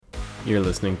You're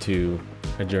listening to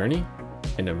A Journey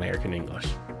in American English.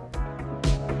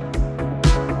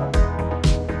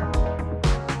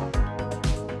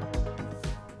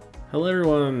 Hello,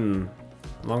 everyone.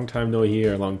 Long time no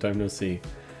hear, long time no see.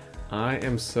 I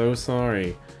am so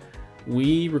sorry.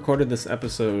 We recorded this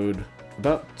episode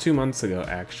about 2 months ago,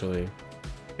 actually,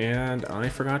 and I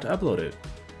forgot to upload it.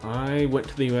 I went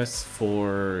to the US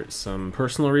for some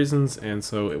personal reasons, and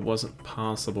so it wasn't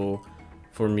possible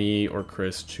for me or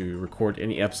Kris to record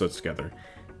any episodes together.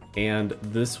 And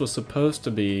this was supposed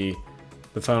to be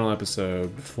the final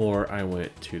episode before I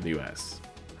went to the US.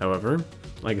 However,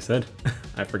 like I said,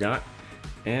 I forgot,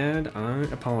 and I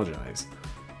apologize.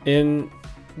 In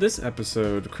this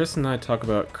episode, Kris and I talk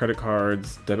about credit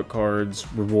cards, debit cards,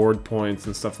 reward points,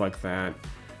 and stuff like that,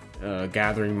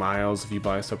 gathering miles if you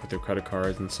buy stuff with your credit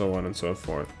cards, and so on and so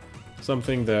forth.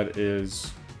 Something that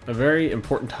is a very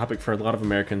important topic for a lot of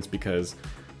Americans because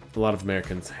a lot of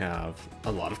Americans have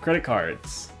a lot of credit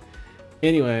cards.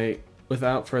 Anyway,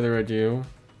 without further ado,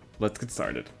 let's get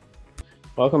started.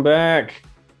 Welcome back.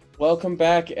 Welcome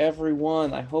back,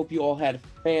 everyone. I hope you all had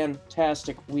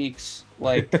fantastic weeks.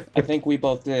 Like, I think we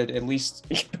both did, at least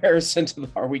in comparison to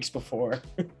our weeks before.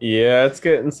 Yeah, it's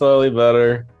getting slowly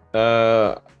better.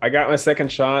 I got my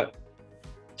second shot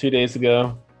 2 days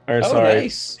ago.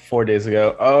 Nice. 4 days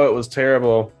ago. Oh, it was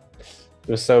terrible.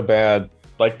 It was so bad.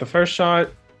 Like the first shot,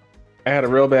 I had a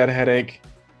real bad headache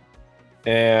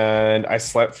and I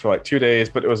slept for like 2 days,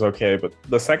 but it was okay. But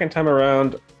the second time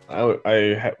around,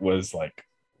 I was like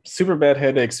super bad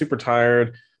headache, super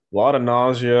tired, a lot of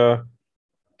nausea,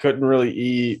 couldn't really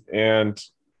eat, and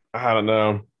I don't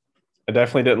know. I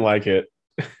definitely didn't like it.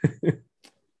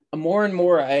 More and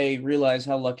more, I realize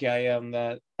how lucky I am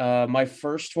that my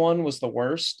first one was the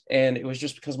worst, and it was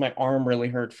just because my arm really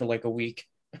hurt for like a week.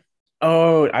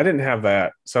 Oh, I didn't have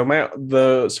that. So where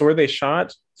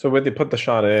they put the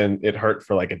shot in, it hurt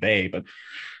for like a day, but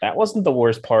that wasn't the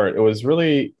worst part. It was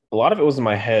really a lot of it was in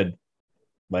my head,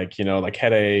 like like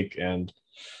headache and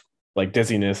like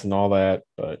dizziness and all that.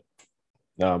 But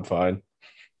no, I'm fine.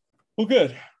 Well,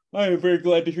 good. I am very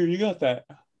glad to hear you got that.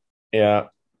 Yeah,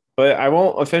 but I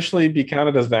won't officially be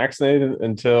counted as vaccinated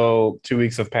until 2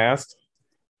 weeks have passed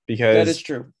because That is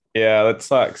true. yeah, that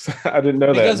sucks. I didn't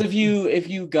know Because that. if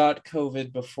you got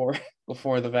COVID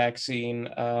before the vaccine,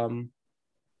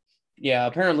 yeah,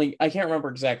 apparently I can't remember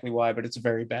exactly why, but it's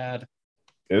very bad.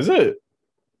 Is it? I didn't know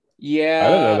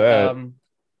Yeah, that.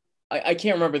 I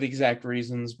can't remember the exact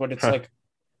reasons, but it's Huh. like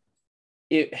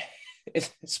it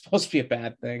it's supposed to be a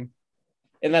bad thing.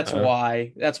 And that's Uh,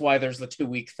 why there's the 2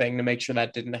 week thing to make sure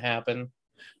that didn't happen.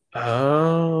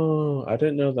 oh, I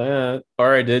didn't know that.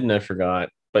 Or I did and I forgot.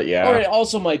 But Or yeah. it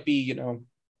also might be,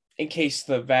 in case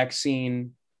the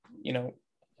vaccine,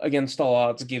 against all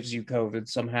odds gives you COVID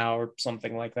somehow or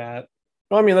something like that.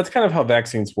 Well, I mean, that's kind of how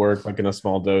vaccines work, like in a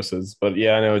small doses. But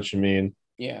yeah, I know what you mean.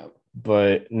 Yeah.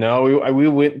 But no, we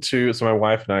went to so my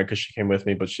wife and I, because she came with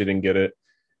me, but she didn't get it.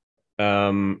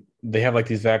 They have like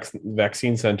these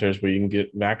vaccine centers where you can get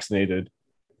vaccinated,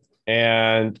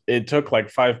 and it took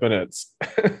like 5 minutes,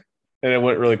 and it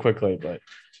went really quickly. But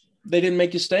They didn't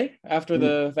make you stay after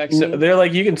the vaccine? they're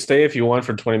like, you can stay if you want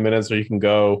for 20 minutes, or you can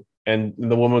go. And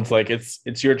the woman's like,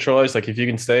 it's your choice. Like if you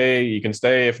can stay, you can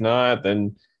stay. If not,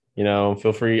 then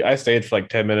feel free. I stayed for like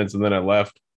 10 minutes and then I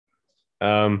left.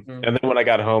 And then when I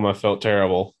got home, I felt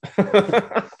terrible.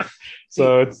 See,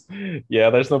 So yeah,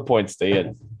 there's no point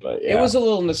staying. But it yeah. was a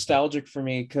little nostalgic for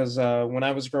me because when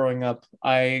I was growing up,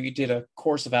 I did a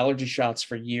course of allergy shots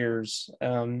for years.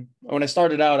 When I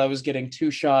started out, I was getting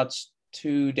 2 shots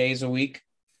 2 days a week,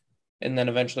 and then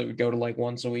eventually would go to like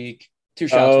once a week. 2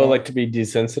 shots Oh, once. like to be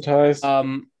desensitized?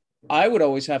 I would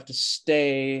always have to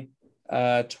stay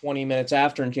 20 minutes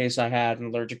after in case I had an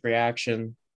allergic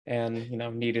reaction and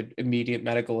needed immediate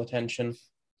medical attention.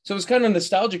 So it was kind of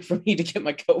nostalgic for me to get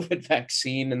my COVID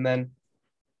vaccine, and then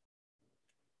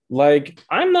Like,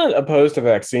 I'm not opposed to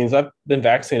vaccines. I've been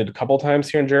vaccinated a couple times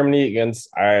here in Germany against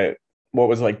what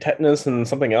was like tetanus and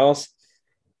something else,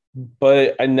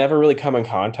 but I never really come in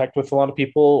contact with a lot of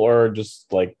people or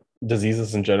just like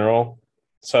diseases in general.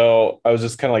 So I was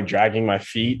just kind of like dragging my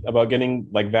feet about getting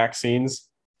like vaccines.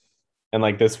 And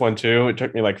like this one too, it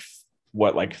took me like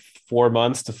what, like 4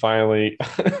 months to finally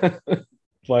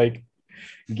like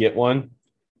get one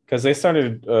because they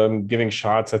started giving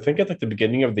shots, I think at like the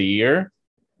beginning of the year,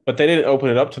 but they didn't open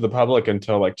it up to the public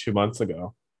until like 2 months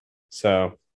ago.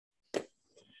 So,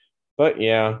 but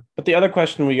yeah. But the other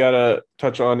question we gotta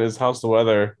touch on is how's the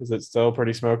weather? Is it still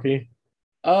pretty smoky?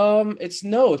 it's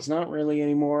not really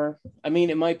anymore. I mean,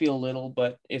 it might be a little,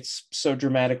 but it's so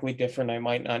dramatically different. I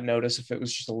might not notice if it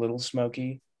was just a little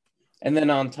smoky. And then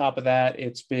on top of that,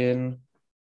 it's been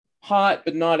hot,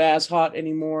 but not as hot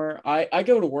anymore. I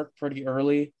go to work pretty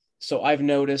early, so I've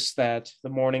noticed that the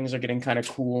mornings are getting kind of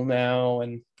cool now,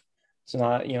 and it's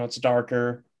not, it's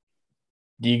darker.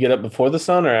 Do you get up before the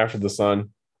sun or after the sun?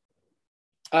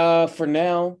 For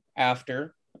now,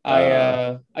 after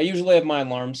Uh, I usually have my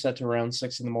alarm set to around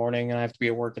 6 in the morning, and I have to be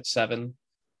at work at 7.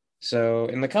 So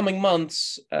in the coming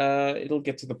months, it'll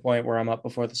get to the point where I'm up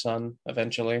before the sun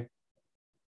eventually.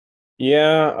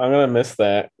 yeah, I'm gonna miss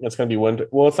that. It's gonna be winter.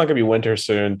 Well, it's not gonna be winter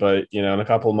soon, but in a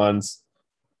couple months,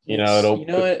 it'll.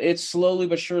 It slowly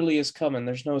but surely is coming.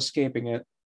 There's no escaping it.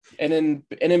 And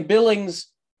in Billings,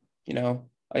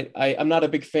 I'm not a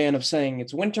big fan of saying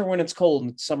it's winter when it's cold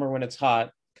and it's summer when it's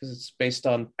hot because it's based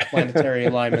on planetary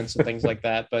alignments and things like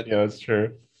that. But Yeah, that's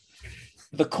true.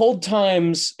 the cold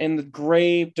times and the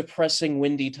gray, depressing,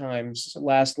 windy times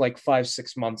last like 5,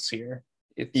 6 months here.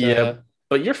 It Yeah,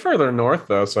 but you're further north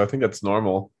though, so I think that's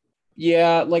normal.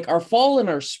 Yeah, like our fall and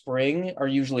our spring are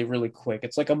usually really quick.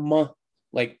 It's like a month,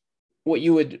 like what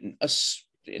you would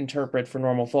interpret for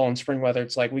normal fall and spring weather.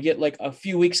 It's like we get like a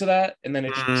few weeks of that, and then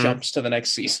it just Mm. jumps to the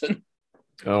next season.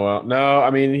 Oh well, no, I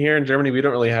mean here in Germany we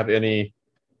don't really have any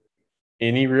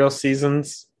real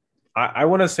seasons. I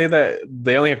want to say that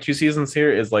they only have two seasons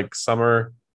here is like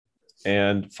summer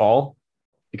and fall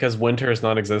because winter is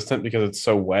non-existent because it's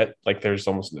so wet. Like there's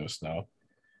almost no snow.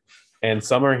 And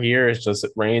summer here is just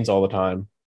it rains all the time.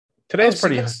 Oh, Today's see,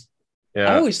 pretty, that's I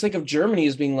yeah. always think of Germany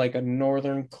as being like a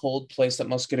northern cold place that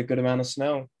must get a good amount of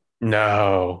snow.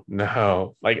 No,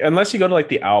 no. Like unless you go to like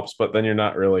the Alps, but then you're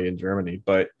not really in Germany.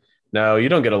 But no, you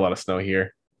don't get a lot of snow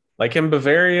here. Like in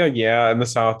Bavaria, yeah, in the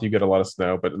south you get a lot of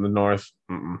snow, but in the north,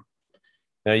 mm-mm.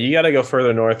 Now you got to go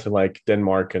further north to like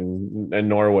Denmark and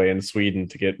Norway and Sweden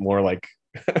to get more like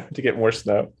to get more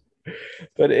snow.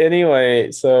 But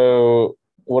anyway, so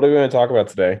what are we going to talk about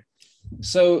today?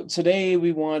 So today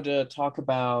we want to talk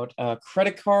about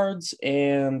credit cards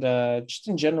and just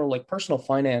in general like personal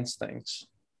finance things.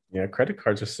 Yeah, credit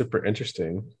cards are super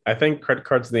interesting. I think credit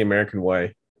cards are the American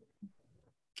way.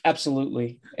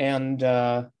 Absolutely. And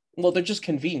well, they're just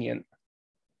convenient.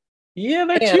 Yeah,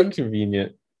 they're too And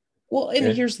convenient. and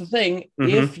Yeah. here's the thing, Mm-hmm.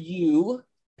 if you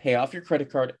pay off your credit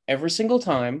card every single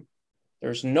time,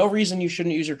 there's no reason you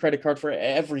shouldn't use your credit card for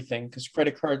everything because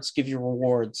credit cards give you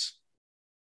rewards.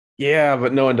 Yeah,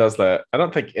 but no one does that. I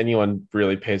don't think anyone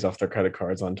really pays off their credit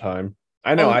cards on time.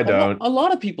 I know I don't. A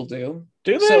lot of people do.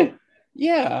 Do they? So,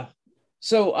 yeah.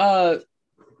 So,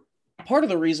 part of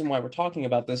the reason why we're talking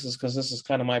about this is because this is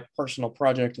kind of my personal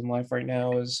project in life right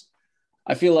now is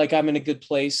I feel like I'm in a good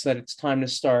place that it's time to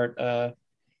start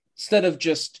instead of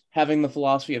just having the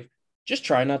philosophy of just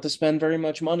try not to spend very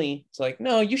much money. It's like,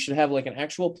 no, you should have like an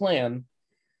actual plan.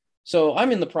 So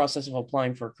I'm in the process of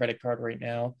applying for a credit card right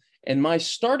now. And my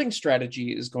starting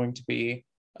strategy is going to be,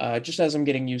 just as I'm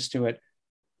getting used to it,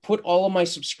 put all of my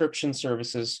subscription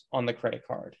services on the credit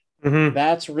card. Mm-hmm.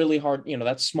 That's really hard.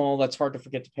 That's small. That's hard to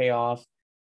forget to pay off.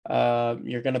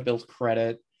 You're going to build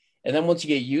credit. And then once you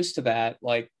get used to that,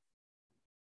 like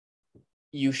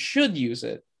you should use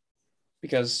it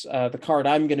because the card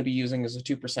I'm going to be using is a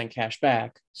 2% cash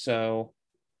back. So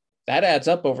that adds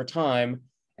up over time.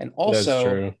 And That's also,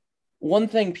 true. one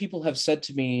thing people have said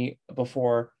to me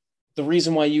before, the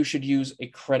reason why you should use a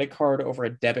credit card over a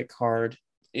debit card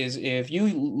is if you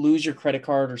lose your credit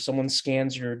card or someone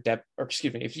scans your or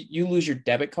excuse me, if you lose your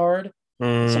debit card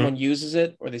and Mm. someone uses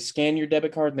it or they scan your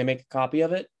debit card and they make a copy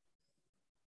of it,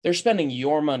 they're spending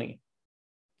your money.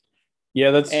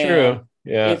 Yeah, that's And true.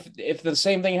 Yeah. if the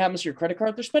same thing happens to your credit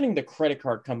card, they're spending the credit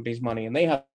card company's money and they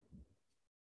have to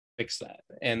fix that.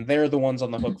 And they're the ones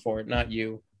on the hook for it, not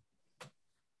you.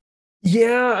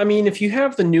 Yeah, I mean, if you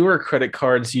have the newer credit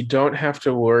cards, you don't have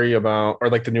to worry about, or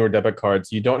like the newer debit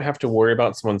cards, you don't have to worry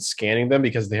about someone scanning them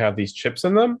because they have these chips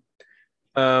in them.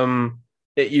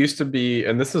 It used to be,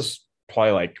 and this is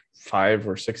probably like 5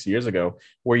 or 6 years ago,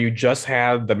 where you just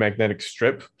had the magnetic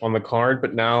strip on the card,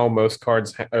 but now most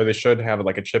cards, or they should have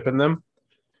like a chip in them.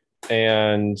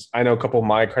 And I know a couple of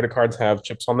my credit cards have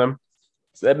chips on them.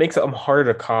 So that makes them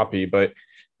harder to copy. But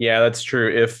yeah, that's true.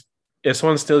 If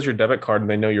someone steals your debit card and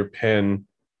they know your PIN,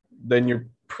 then you're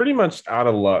pretty much out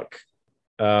of luck.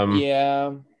 Um,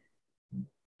 Yeah.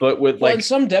 but with Well, in like,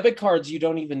 some debit cards, you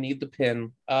don't even need the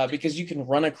PIN because you can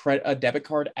run a debit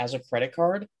card as a credit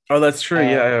card, oh, that's true. uh,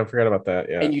 Yeah, I forgot about that.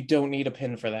 Yeah. and you don't need a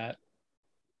PIN for that.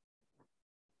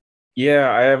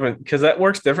 Yeah, I haven't because that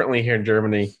works differently here in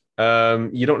Germany.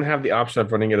 You don't have the option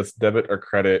of running it as debit or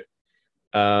credit.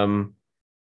 Um,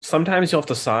 Sometimes you'll have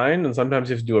to sign and sometimes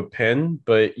you have to do a PIN,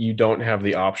 but you don't have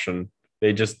the option.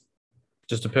 They just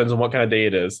depends on what kind of day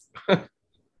it is.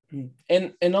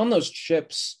 And on those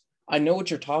chips, I know what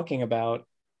you're talking about.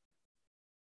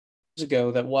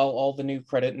 Ago that while all the new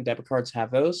credit and debit cards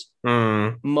have those,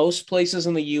 Hmm. most places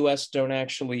in the US don't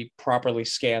actually properly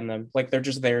scan them. Like they're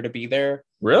just there to be there. And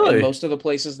Really? most of the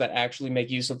places that actually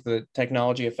make use of the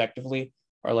technology effectively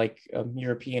are like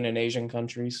European and Asian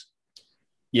countries.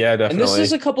 Yeah, And this is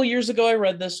definitely. a couple years ago I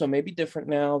read this, so maybe different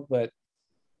now, but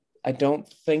I don't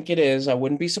think it is. I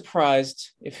wouldn't be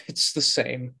surprised if it's the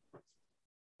same.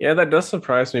 Yeah, that does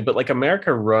surprise me. But like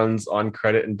America runs on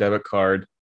credit and debit card.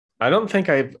 I don't think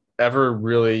I've ever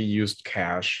really used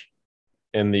cash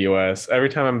in the US. Every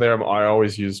time I'm there, I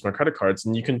always use my credit cards,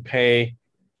 and you can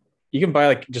buy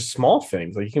like just small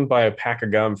things. Like you can buy a pack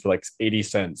of gum for like 80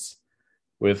 cents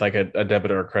with like a debit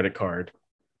or a credit card,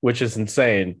 which is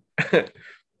insane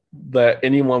that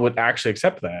anyone would actually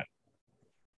accept that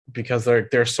because there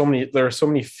are so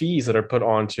many fees that are put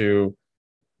onto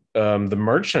the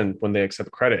merchant when they accept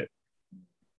credit,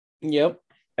 Yep.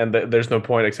 and there's no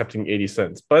point accepting 80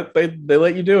 cents, but they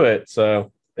let you do it,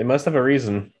 so they must have a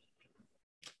reason.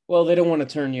 Well, they don't want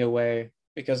to turn you away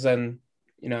because then,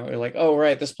 you're like, oh,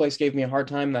 right, this place gave me a hard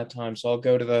time that time. So I'll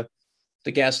go to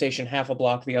the gas station half a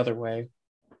block the other way.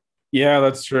 Yeah,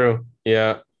 that's true.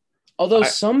 Yeah. Although I,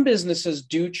 some businesses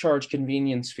do charge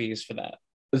convenience fees for that.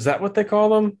 is that what they call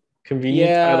them? Convenience?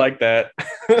 I Yeah. like that.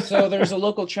 So there's a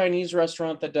local Chinese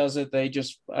restaurant that does it. They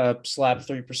just slap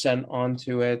 3%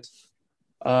 onto it.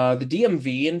 The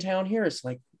DMV in town here is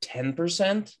like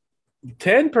 10%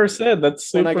 10%.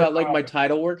 That's when I super got like my high.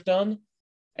 title work done.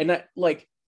 And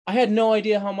I had no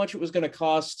idea how much it was going to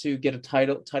cost to get a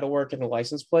title work and a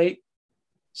license plate.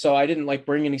 So I didn't like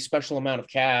bring any special amount of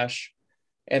cash.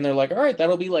 And they're like, all right,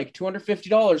 that'll be like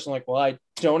 $250. I'm like, well, I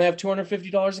don't have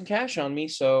 $250 in cash on me.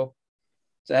 So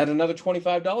to add another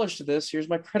 $25 to this, here's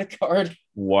my credit card.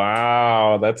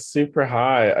 Wow, that's super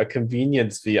high. A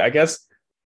convenience fee. I guess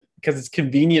because it's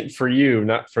convenient for you,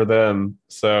 not for them.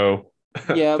 So,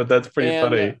 but Yep. that's pretty And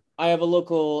funny. I have a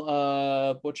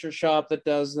local butcher shop that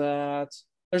does that.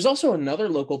 There's also another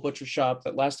local butcher shop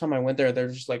that last time I went there, they're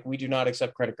just like, we do not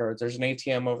accept credit cards. There's an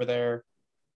ATM over there.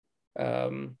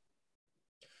 Um,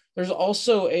 there's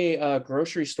also a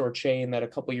grocery store chain that a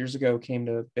couple years ago came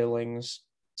to Billings.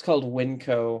 It's called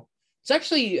Winco. It's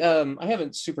actually, I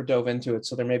haven't super dove into it,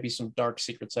 so there may be some dark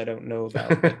secrets I don't know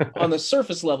about. But on the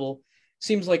surface level,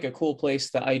 seems like a cool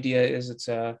place. The idea is it's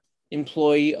a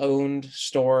employee-owned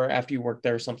store. After you work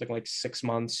there something like 6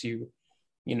 months, you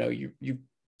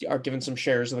are given some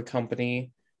shares of the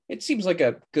company. It seems like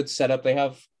a good setup. They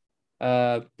have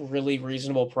really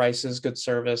reasonable prices, good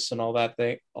service, and all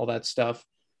that stuff.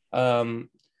 Um,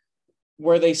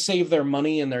 where they save their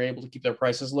money and they're able to keep their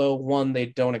prices low. One, they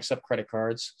don't accept credit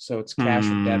cards, so it's cash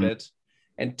or Hmm. debit.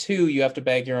 And two, you have to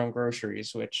bag your own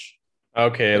groceries, which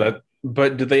Okay, you know,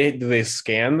 but do they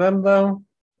scan them though?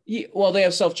 well, they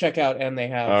have self checkout and they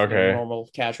have Okay. normal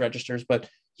cash registers, but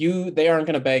they aren't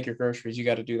going to bag your groceries. You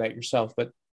got to do that yourself.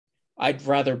 But I'd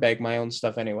rather bag my own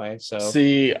stuff anyway, so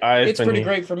See, I've it's pretty been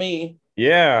great for me.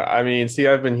 yeah, I mean, see,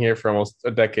 I've been here for almost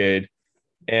a decade,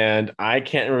 and I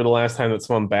can't remember the last time that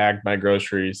someone bagged my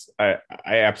groceries. I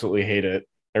absolutely hate it.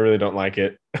 I really don't like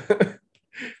it.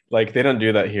 Like they don't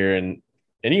do that here in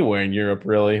anywhere in Europe,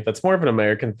 really. That's more of an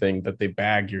American thing that they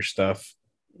bag your stuff.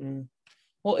 Mm.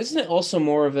 Well, isn't it also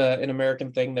more of an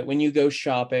American thing that when you go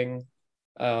shopping,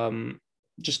 um,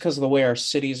 just because of the way our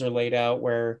cities are laid out,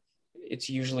 where it's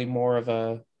usually more of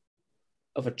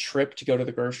a trip to go to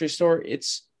the grocery store,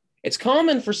 it's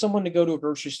common for someone to go to a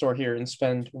grocery store here and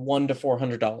spend $100 to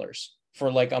 $400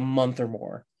 for like a month or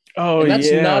more, Oh and that's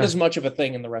not yeah. as much of a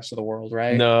thing in the rest of the world,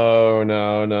 right? No,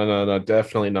 no, no, no, no,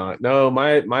 definitely not. No,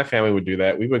 my family would do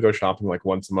that. We would go shopping like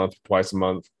once a month, twice a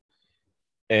month,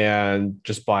 and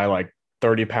just buy like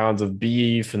 30 pounds of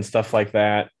beef and stuff like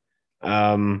that.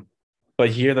 Um, but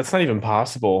here that's not even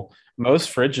possible.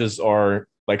 Most fridges are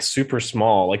like super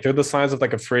small. Like they're the size of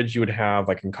like a fridge you would have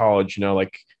like in college,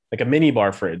 like a mini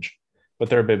bar fridge, but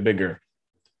they're a bit bigger.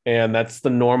 And that's the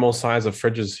normal size of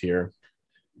fridges here.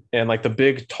 And like the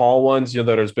big tall ones,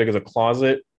 that are as big as a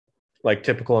closet, like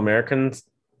typical American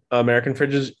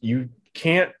fridges, you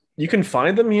can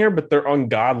find them here, but they're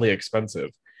ungodly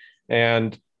expensive.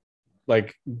 And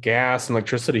like gas and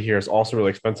electricity here is also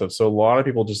really expensive. So a lot of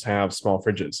people just have small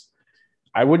fridges.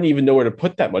 I wouldn't even know where to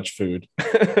put that much food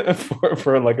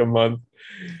for like a month.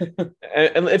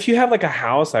 And if you have like a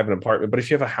house, I have an apartment, but if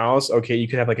you have a house, okay, you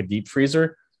could have like a deep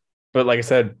freezer. But like I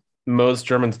said, most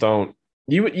Germans don't.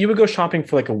 You would go shopping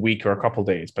for like a week or a couple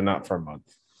days, but not for a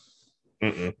month.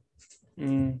 Mm-mm.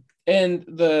 Mm. And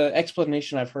the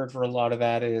explanation I've heard for a lot of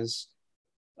that is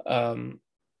um,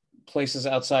 places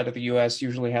outside of the US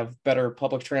usually have better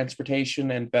public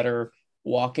transportation and better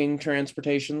walking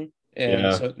transportation. And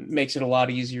Yeah. so it makes it a lot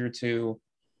easier to,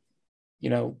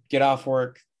 get off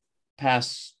work,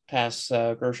 pass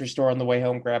grocery store on the way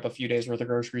home, grab a few days worth of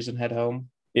groceries and head home.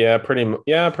 Yeah, pretty much.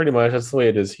 That's the way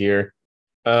it is here.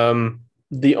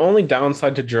 The only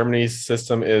downside to Germany's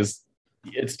system is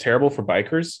it's terrible for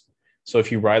bikers. So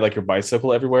if you ride like your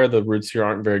bicycle everywhere, the routes here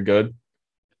aren't very good.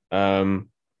 Um,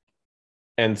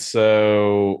 and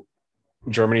so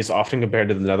Germany's often compared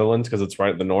to the Netherlands because it's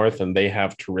right at the north and they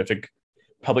have terrific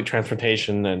public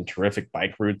transportation and terrific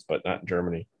bike routes, but not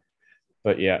Germany.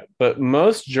 But yeah, but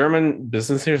most German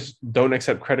businesses don't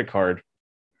accept credit card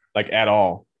like at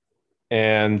all.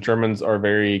 And Germans are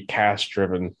very cash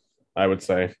driven, I would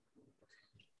say.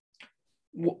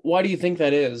 Why do you think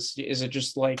that is? Is it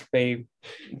just like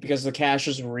because the cash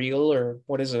is real, or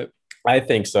what is it? I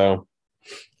think so.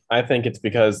 I think it's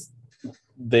because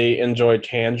they enjoy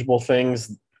tangible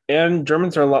things, and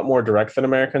Germans are a lot more direct than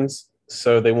Americans,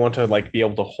 so they want to like be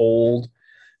able to hold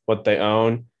what they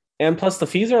own. And plus the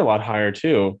fees are a lot higher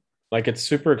too. Like it's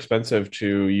super expensive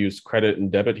to use credit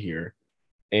and debit here.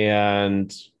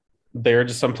 And there are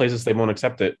just some places they won't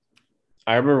accept it.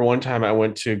 I remember one time I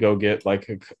went to go get like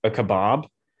a kebab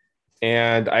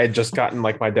and I had just gotten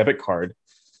like my debit card.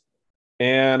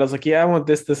 And I was like, yeah, I want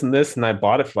this, this, and this. And I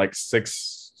bought it for like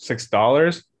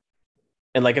 $6.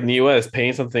 And like in the US,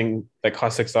 paying something that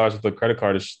costs $6 with a credit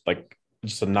card is like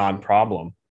just a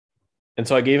non-problem. And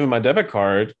so I gave him my debit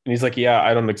card, and he's like, "Yeah,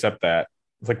 I don't accept that."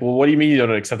 It's like, "Well, what do you mean you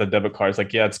don't accept the debit card?" It's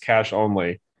like, "Yeah, it's cash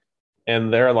only."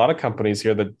 And there are a lot of companies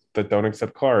here that don't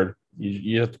accept card.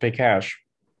 You have to pay cash,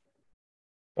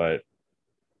 but it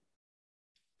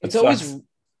It's always sucks.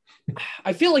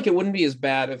 I feel like it wouldn't be as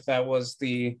bad if that was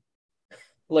the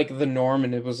norm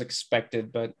and it was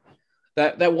expected, but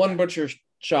that one butcher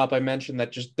shop I mentioned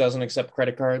that just doesn't accept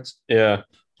credit cards. Yeah,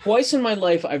 Twice in my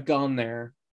life I've gone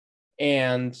there,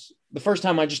 and the first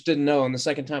time I just didn't know, and the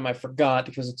second time I forgot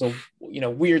because it's a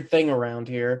weird thing around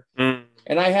here. mm.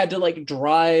 And I had to like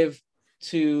drive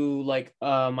to like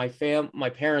my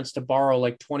parents to borrow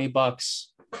like $20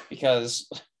 because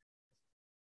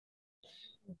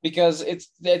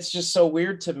it's just so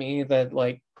weird to me that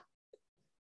like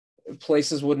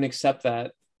places wouldn't accept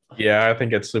that. Yeah. I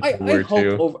think it's super I weird hope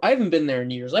too. I haven't been there in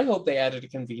years. I hope they added a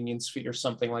convenience fee or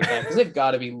something like that because they've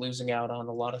got to be losing out on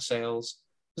a lot of sales.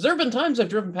 Because there have been times I've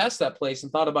driven past that place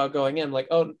and thought about going in, like,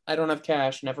 oh, I don't have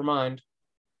cash, never mind.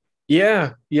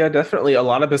 Yeah, definitely. A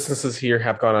lot of businesses here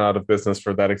have gone out of business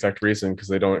for that exact reason because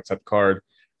they don't accept card.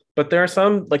 But there are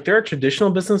some, like there are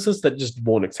traditional businesses that just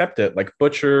won't accept it, like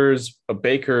butchers,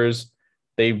 bakers.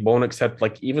 They won't accept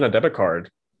like even a debit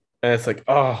card. And it's like,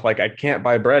 oh, like I can't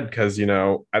buy bread because I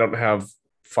don't have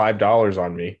 $5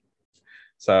 on me.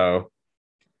 So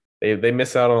they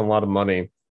miss out on a lot of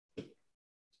money.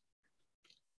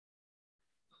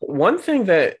 One thing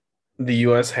that the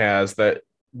US has that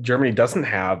Germany doesn't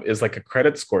have is like a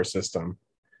credit score system.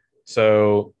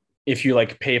 So if you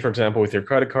like pay, for example, with your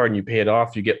credit card and you pay it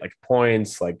off, you get like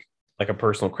points, like a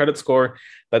personal credit score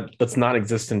that's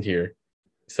non-existent here.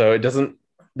 So it doesn't.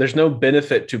 There's no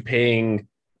benefit to paying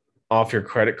off your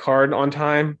credit card on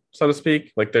time, so to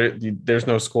speak. Like there's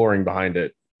no scoring behind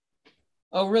it.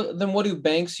 Oh, really? Then what do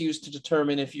banks use to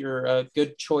determine if you're a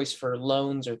good choice for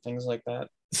loans or things like that?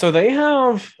 So they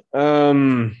have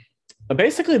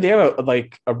basically they have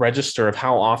like a register of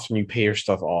how often you pay your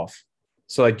stuff off.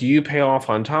 So like do you pay off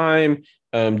on time?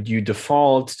 Do you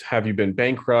default? Have you been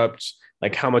bankrupt?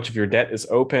 Like how much of your debt is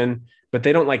open? But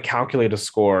they don't like calculate a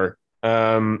score.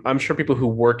 I'm sure people who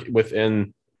work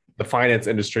within the finance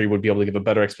industry would be able to give a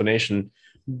better explanation,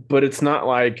 but it's not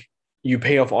like you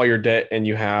pay off all your debt and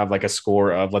you have like a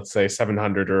score of let's say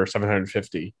 700 or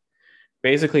 750.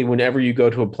 Basically, whenever you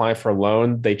go to apply for a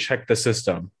loan, they check the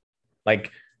system. Like,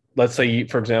 let's say,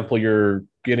 for example, you're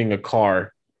getting a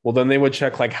car. Well, then they would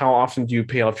check like how often do you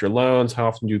pay off your loans? How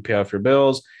often do you pay off your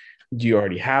bills? Do you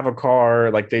already have a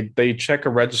car? Like they check a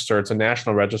register. It's a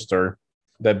national register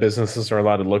that businesses are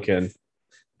allowed to look in,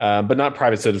 but not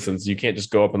private citizens. You can't just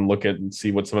go up and look at and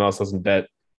see what someone else has in debt.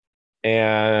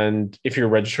 And if your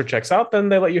register checks out, then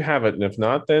they let you have it. And if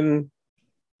not, then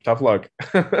tough luck.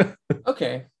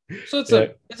 Okay. So it's Yeah.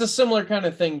 a similar kind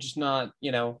of thing, just not,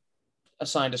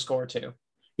 assigned a score to.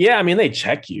 Yeah, I mean they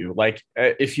check you. Like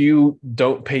if you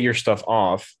don't pay your stuff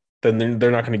off, then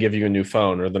they're not going to give you a new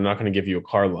phone or they're not going to give you a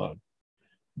car loan.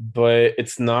 But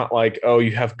it's not like, oh,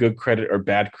 you have good credit or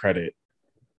bad credit.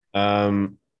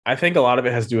 I think a lot of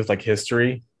it has to do with like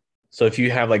history. So if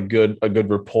you have like a good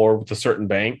rapport with a certain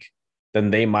bank,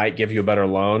 then they might give you a better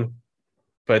loan.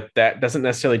 But that doesn't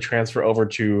necessarily transfer over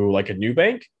to like a new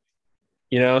bank.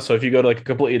 So if you go to like a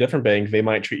completely different bank, they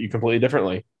might treat you completely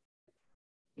differently.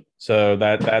 So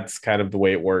that's kind of the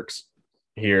way it works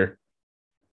here.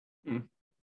 Hmm.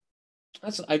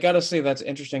 I gotta say that's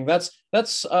interesting.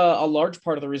 That's a large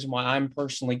part of the reason why I'm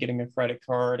personally getting a credit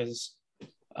card is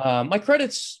my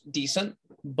credit's decent,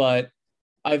 but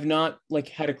I've not like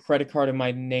had a credit card in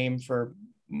my name for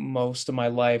most of my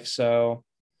life. So,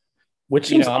 Which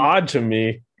you seems know, I'm odd to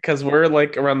me because we're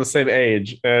like around the same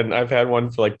age and I've had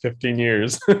one for like 15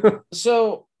 years.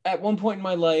 so at one point in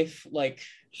my life, like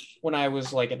when I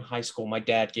was like in high school, my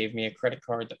dad gave me a credit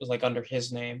card that was like under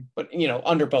his name, but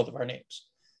under both of our names.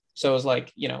 So it was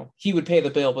like, he would pay the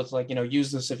bill, but it's like,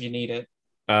 use this if you need it.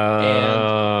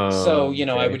 And so, I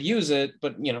Okay. would use it,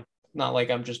 but not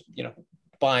like I'm just,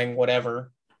 buying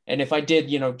whatever. And if I did,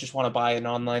 just want to buy an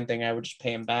online thing, I would just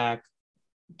pay him back.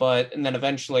 And then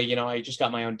eventually, I just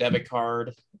got my own debit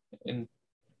card and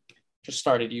just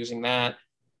started using that.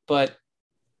 But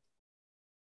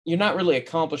you're not really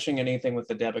accomplishing anything with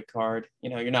the debit card.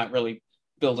 You're not really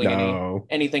building No.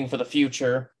 anything for the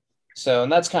future. So,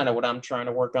 and that's kind of what I'm trying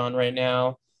to work on right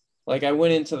now. Like I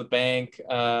went into the bank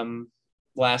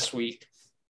last week.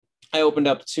 I opened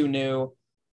up two new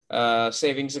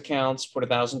savings accounts, put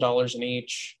 $1,000 in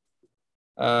each.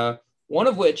 Uh, one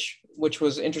of which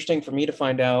was interesting for me to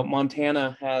find out,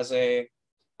 Montana has a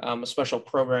special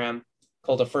program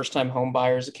called a first time home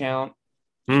buyers account.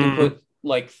 You can Mm. put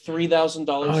like Oh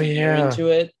 $3,000 a year yeah. into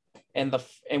it,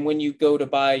 and when you go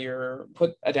to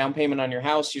put a down payment on your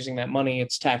house using that money,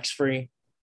 it's tax free.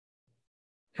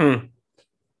 Hmm.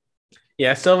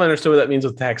 Yeah, I still haven't understood what that means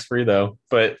with tax free though.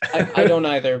 But I don't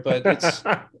either, but it's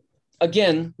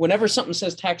again, whenever something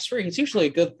says tax free, it's usually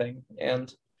a good thing.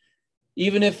 And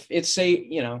even if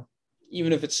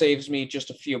even if it saves me just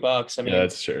a few bucks, I yeah, mean,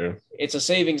 that's true. it's a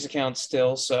savings account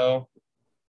still, so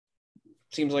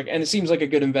it seems like a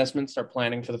good investment. Start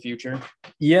planning for the future.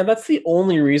 Yeah, that's the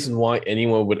only reason why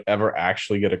anyone would ever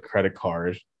actually get a credit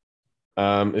card,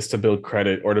 is to build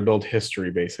credit or to build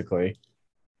history, basically.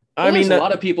 I Well, mean there's a that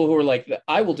lot of people who are like,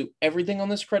 I will do everything on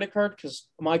this credit card because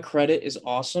my credit is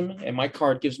awesome and my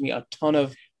card gives me a ton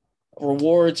of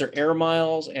rewards or air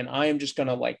miles, and I am just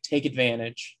gonna like take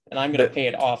advantage and I'm gonna that pay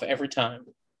it off every time.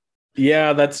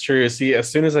 yeah, that's true. See, as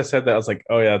soon as I said that, I was like,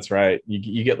 oh yeah, that's right.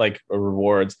 You get like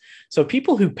rewards. So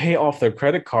people who pay off their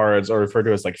credit cards are referred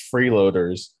to as like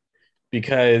freeloaders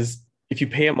because if you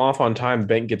pay them off on time,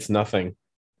 bank gets nothing.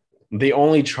 They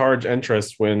only charge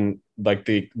interest when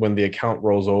the account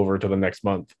rolls over to the next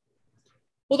month.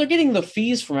 Well, they're getting the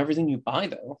fees from everything you buy,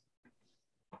 though.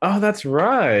 Oh, that's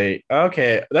right.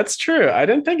 Okay, that's true. I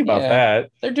didn't think about Yeah,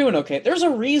 that. they're doing okay. There's a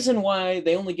reason why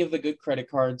they only give the good credit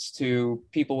cards to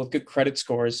people with good credit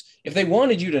scores. If they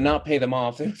wanted you to not pay them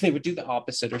off, they would do the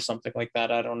opposite or something like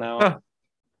that. I don't know. Huh.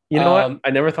 You know what? Um,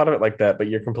 I never thought of it like that, but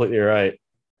you're completely right.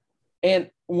 and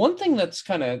one thing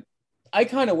I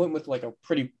kind of went with like a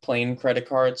pretty plain credit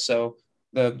card. So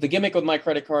the gimmick with my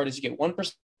credit card is you get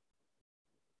 1%,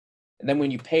 and then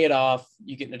when you pay it off,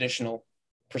 you get an additional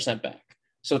percent back.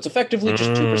 So it's effectively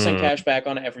just 2% Mm, cash back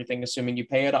on everything, assuming you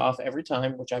pay it off every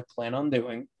time, which I plan on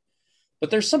doing.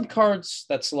 But there's some cards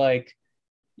that's like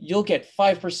you'll get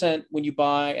 5% when you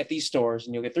buy at these stores,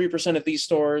 and you'll get 3% at these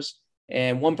stores,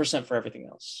 and 1% for everything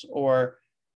else. Or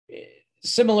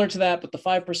similar to that, but the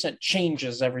 5%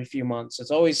 changes every few months.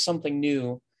 It's always something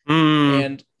new. mm,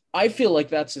 And I feel like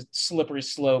that's a slippery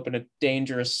slope and a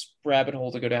dangerous rabbit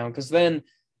hole to go down because then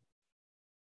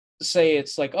say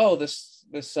it's like, oh, this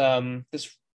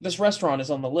restaurant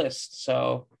is on the list,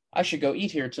 so I should go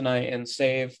eat here tonight and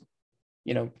save,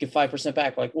 get 5%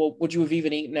 back. Like, well, would you have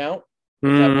even eaten out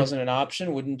if that mm. wasn't an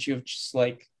option? Wouldn't you have just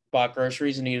like bought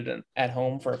groceries and eaten it at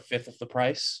home for a fifth of the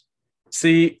price?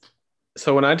 See,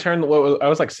 so when I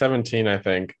was like 17, I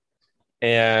think,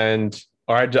 and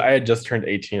I had just turned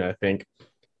 18, I think,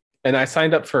 and I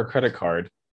signed up for a credit card.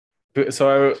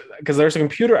 So because there's a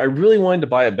computer I really wanted to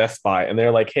buy at Best Buy, and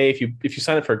they're like, hey, if you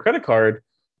sign up for a credit card,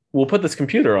 we'll put this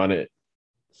computer on it.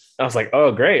 I was like,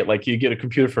 oh, great. Like you get a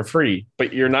computer for free,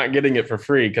 but you're not getting it for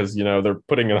free because, they're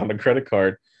putting it on the credit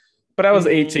card. But I was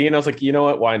Mm-hmm. 18. I was like, you know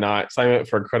what? Why not sign up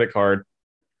for a credit card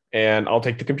and I'll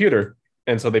take the computer.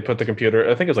 And so they put the computer,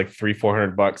 I think it was like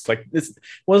 400 bucks. Like this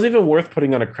wasn't even worth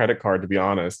putting on a credit card, to be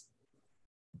honest.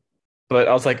 But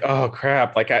I was like, oh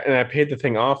crap. And I paid the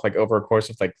thing off like over a course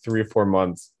of like 3 or 4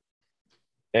 months.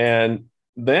 And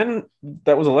then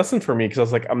that was a lesson for me because I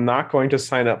was like, I'm not going to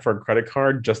sign up for a credit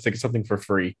card just to get something for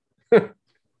free.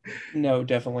 No,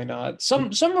 definitely not. Some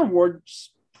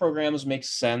rewards programs make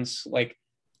sense. Like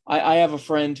I have a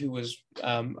friend who was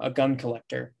a gun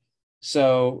collector,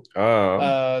 So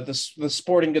Oh. the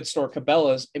sporting goods store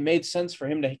Cabela's, it made sense for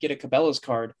him to get a Cabela's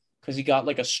card because he got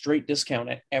like a straight discount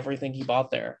at everything he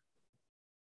bought there,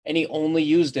 and he only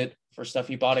used it for stuff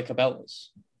he bought at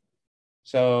Cabela's.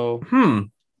 So Hmm.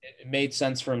 it made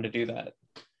sense for him to do that.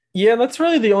 Yeah, that's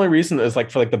really the only reason is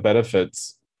like for like the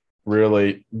benefits,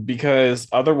 really, because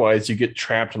otherwise you get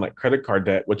trapped in like credit card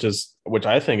debt, which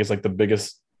I think is like the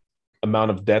biggest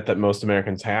amount of debt that most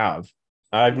Americans have.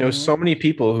 I know Mm-hmm. so many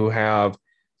people who have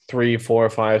three, four,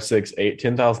 five, six, eight,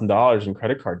 $10,000 in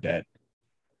credit card debt.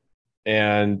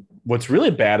 And what's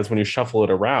really bad is when you shuffle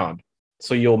it around.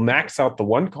 So you'll max out the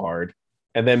one card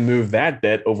and then move that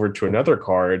debt over to another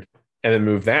card and then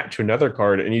move that to another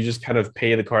card. And you just kind of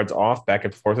pay the cards off back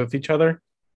and forth with each other.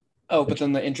 Oh, but Which,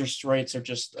 then the interest rates are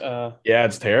just yeah,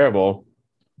 it's terrible.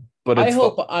 But I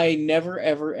hope I never,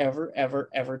 ever, ever, ever,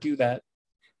 ever do that.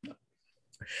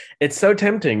 it's so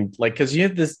tempting. Like, because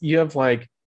you have like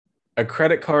a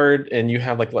credit card and you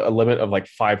have like a limit of like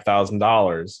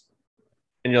 $5,000.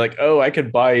 And you're like, oh, I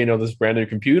could buy, this brand new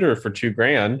computer for 2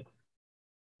 grand,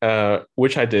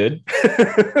 which I did.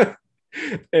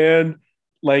 And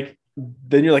like,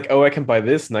 then you're like, oh, I can buy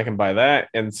this and I can buy that.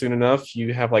 And soon enough,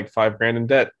 you have like 5 grand in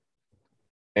debt.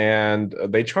 And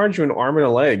they charge you an arm and a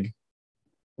leg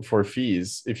for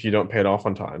fees if you don't pay it off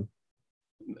on time.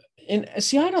 And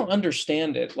see, I don't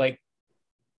understand it. Like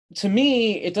to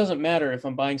me, it doesn't matter if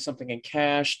I'm buying something in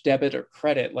cash, debit, or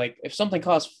credit. Like if something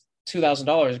costs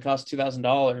 $2,000, it costs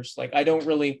 $2,000. Like I don't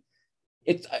really.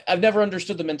 I've never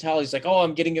understood the mentality. It's like, oh,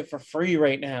 I'm getting it for free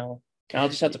right now, and I'll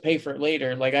just have to pay for it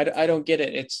later. Like I don't get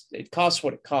it. It costs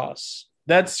what it costs.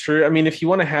 That's true. I mean, if you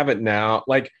want to have it now,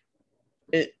 like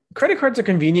credit cards are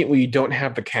convenient when you don't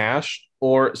have the cash,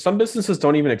 or some businesses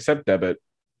don't even accept debit.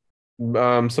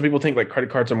 Some people think like credit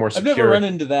cards are more I've never run secure.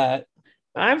 into that.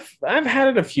 I've had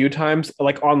it a few times,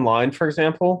 like online, for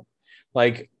example.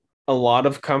 Like a lot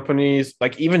of companies,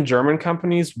 like even German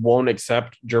companies, won't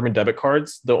accept German debit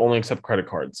cards. They'll only accept credit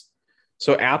cards.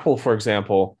 So Apple, for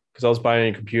example, because I was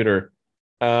buying a computer,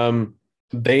 um,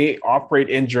 they operate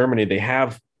in Germany. They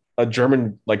have a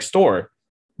German like store,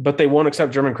 but they won't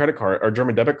accept German credit card or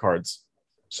German debit cards.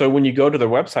 So when you go to their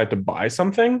website to buy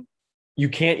something, you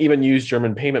can't even use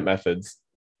German payment methods.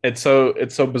 It's so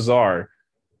bizarre.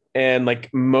 And like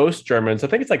most Germans, I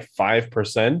think it's like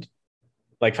 5%.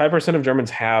 Like 5% of Germans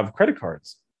have credit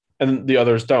cards and the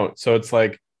others don't. So it's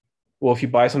like, well, if you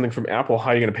buy something from Apple,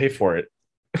 how are you going to pay for it?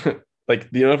 Like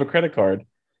you don't have a credit card.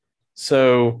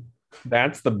 So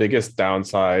that's the biggest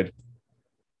downside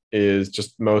is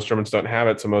just most Germans don't have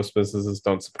it. So most businesses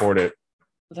don't support it.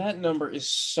 That number is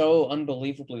so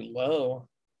unbelievably low.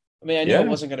 I mean, I knew it Yeah,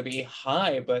 wasn't going to be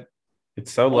high, but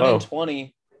it's so one in low.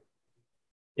 20.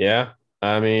 Yeah.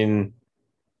 I mean,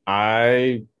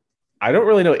 I I don't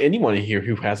really know anyone here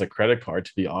who has a credit card,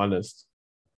 to be honest.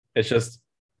 It's just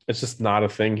it's just not a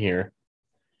thing here.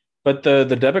 But the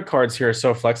debit cards here are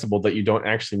so flexible that you don't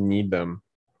actually need them.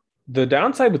 The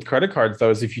downside with credit cards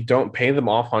though is if you don't pay them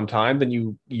off on time, then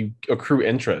you accrue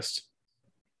interest.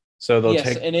 So they'll Yes,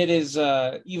 take and it is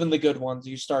even the good ones,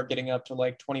 you start getting up to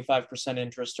like 25%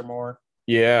 interest or more.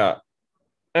 yeah.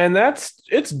 And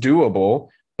it's doable,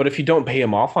 but if you don't pay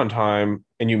them off on time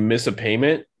and you miss a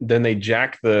payment, then they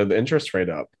jack the interest rate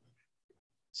up.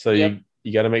 So Yep.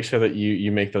 you got to make sure that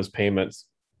you make those payments.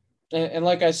 And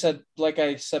like I said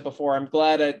before, I'm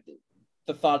glad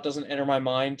the thought doesn't enter my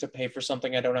mind to pay for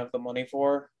something I don't have the money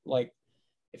for. Like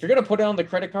if you're going to put it on the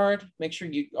credit card, make sure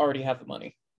you already have the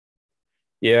money.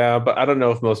 Yeah, but I don't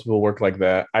know if most people work like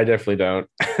that. I definitely don't.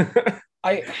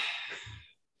 I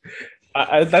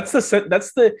That's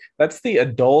the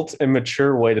adult and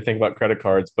mature way to think about credit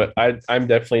cards, but I'm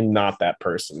definitely not that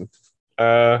person.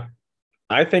 Uh,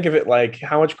 I think of it like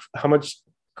how much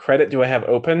credit do I have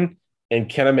open, and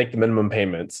can I make the minimum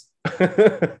payments?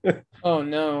 oh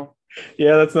no,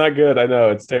 Yeah, that's not good. I know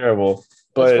it's terrible,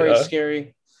 that's but very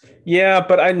scary. yeah,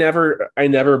 but I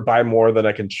never buy more than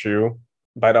I can chew,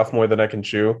 bite off more than I can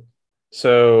chew.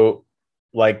 So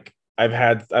like I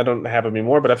don't have them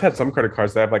anymore, but I've had some credit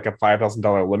cards that have like a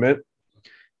 $5,000 limit.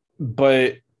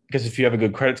 But because if you have a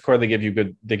good credit score, they give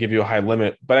you a high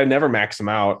limit. But I never max them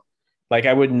out. Like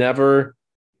I would never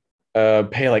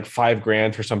pay like 5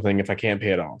 grand for something if I can't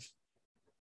pay it off.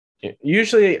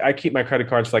 Usually I keep my credit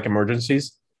cards for like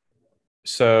emergencies.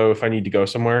 So if I need to go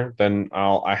somewhere, then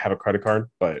I have a credit card.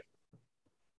 But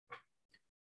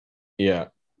yeah.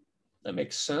 That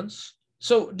makes sense.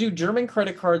 So, do German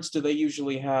credit cards, do they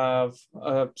usually have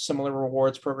similar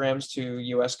rewards programs to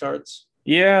US cards?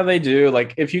 Yeah, they do.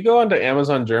 Like if you go onto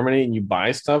Amazon Germany and you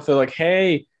buy stuff, they're like,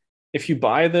 "Hey, if you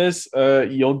buy this,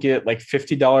 you'll get like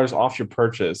 $50 off your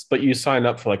purchase, but you sign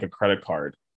up for like a credit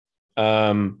card.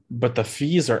 But the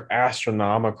fees are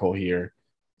astronomical here.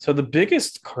 So the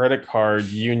biggest credit card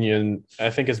union, I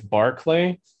think, is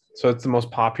Barclay. So it's the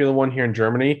most popular one here in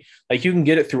Germany. Like you can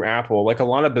get it through Apple. Like a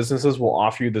lot of businesses will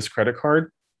offer you this credit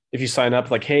card if you sign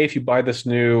up. Like, hey, if you buy this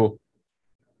new,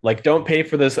 like, don't pay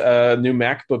for this new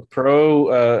MacBook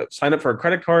Pro. Sign up for a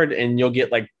credit card and you'll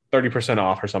get like 30%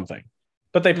 off or something.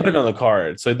 But they put it on the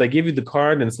card, so they give you the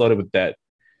card and it's loaded with debt.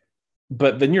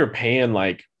 But then you're paying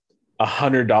like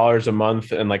 $100 a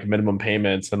month and like minimum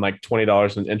payments and like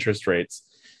 $20 in interest rates.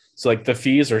 So like the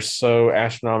fees are so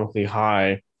astronomically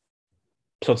high,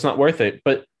 so it's not worth it.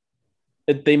 But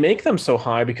they make them so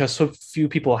high because so few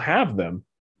people have them.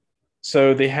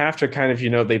 So they have to kind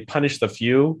of, they punish the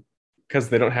few because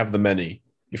they don't have the many,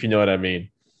 if you know what I mean.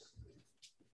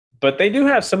 But they do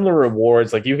have similar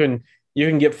rewards. Like you can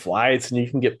get flights and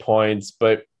you can get points,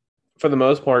 but for the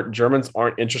most part, Germans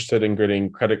aren't interested in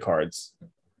getting credit cards.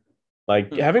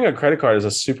 Like having a credit card is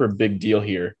a super big deal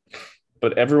here,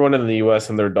 but everyone in the US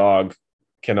and their dog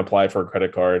can apply for a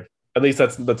credit card. At least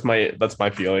that's my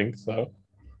feeling. So,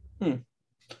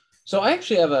 So I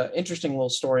actually have an interesting little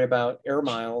story about air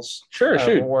miles. Sure,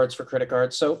 shoot. Rewards for credit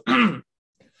cards. So,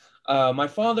 my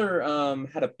father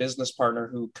had a business partner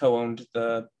who co-owned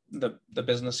the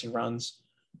business he runs.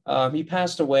 He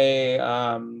passed away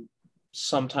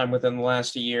sometime within the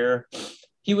last year.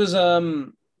 He was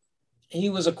a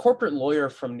corporate lawyer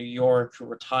from New York who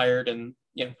retired, and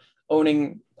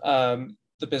owning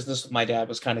the business with my dad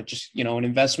was kind of just an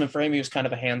investment for him. He was kind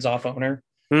of a hands-off owner.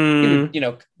 He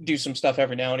would do some stuff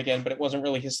every now and again, but it wasn't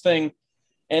really his thing.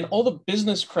 And all the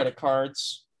business credit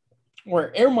cards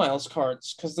were air miles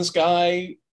cards because this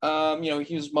guy,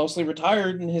 he was mostly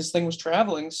retired and his thing was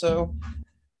traveling, so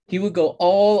he would go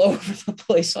all over the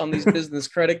place on these business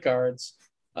credit cards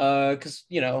because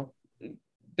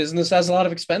business has a lot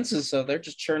of expenses, so they're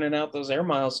just churning out those air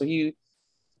miles. So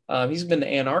he's been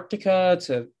to Antarctica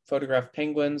to photograph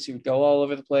penguins. He would go all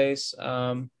over the place.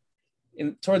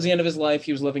 Towards the end of his life,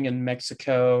 he was living in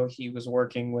Mexico. He was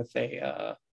working with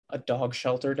a dog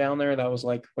shelter down there. That was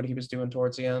like what he was doing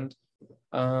towards the end.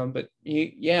 But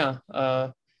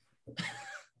I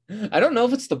don't know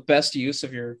if it's the best use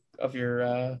of your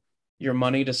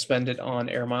money to spend it on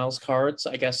air miles cards.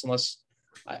 I guess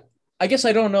I guess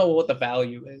I don't know what the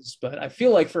value is, but I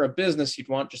feel like for a business you'd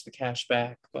want just the cash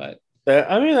back. But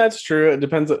I mean, that's true. It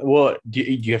depends. Well, do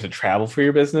you have to travel for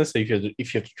your business? If you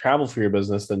have to travel for your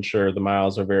business, then sure, the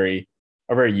miles are very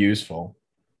useful.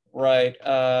 Right.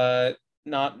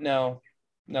 No.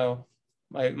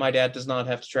 My dad does not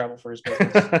have to travel for his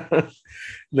business.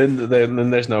 then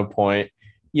there's no point.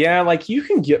 Yeah, like you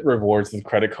can get rewards with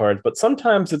credit cards, but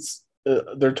sometimes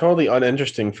they're totally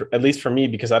uninteresting, at least for me,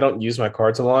 because I don't use my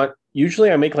cards a lot.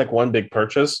 Usually I make like one big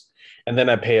purchase and then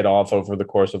I pay it off over the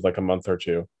course of like a month or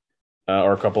two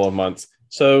or a couple of months.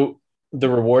 So the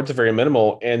rewards are very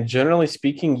minimal. And generally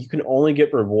speaking, you can only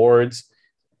get rewards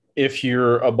if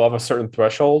you're above a certain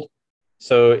threshold.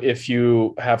 So if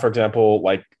you have, for example,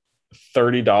 like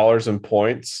 $30 in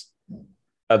points,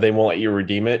 they won't let you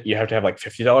redeem it. You have to have like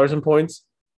 $50 in points.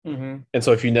 Mm-hmm. And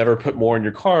so if you never put more in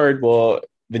your card, well,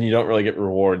 then you don't really get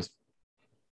rewards.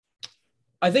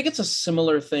 I think it's a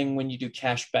similar thing when you do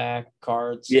cash back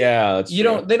cards. Yeah, that's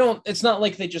true. It's not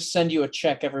like they just send you a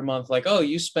check every month like, oh,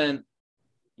 you spent,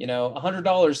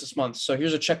 $100 this month, so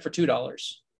here's a check for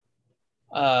 $2.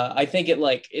 I think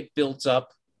it builds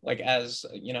up like as,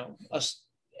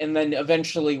 and then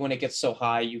eventually when it gets so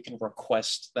high, you can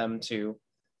request them to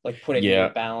like put it in your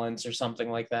balance or something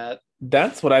like that.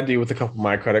 That's what I do with a couple of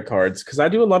my credit cards because I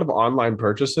do a lot of online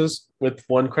purchases with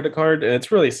one credit card, and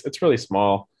it's really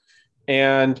small.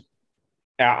 And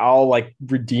I'll like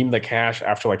redeem the cash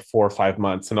after like 4 or 5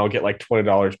 months, and I'll get like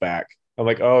 $20 back. I'm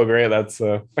like, oh great, that's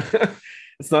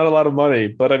it's not a lot of money,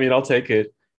 but I mean, I'll take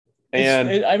it. And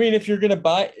if you're gonna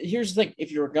buy, here's the thing: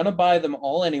 if you're gonna buy them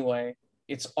all anyway,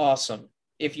 it's awesome.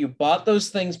 If you bought those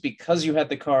things because you had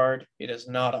the card, it is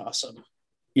not awesome.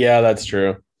 Yeah, that's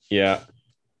true. Yeah.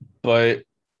 But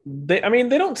they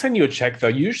don't send you a check though.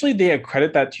 Usually they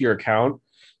accredit that to your account.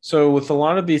 So with a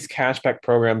lot of these cashback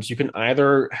programs, you can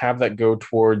either have that go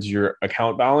towards your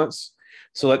account balance.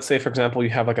 So let's say, for example,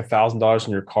 you have like $1,000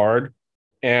 in your card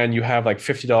and you have like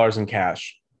 $50 in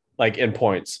cash, like in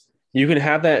points. You can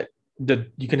have that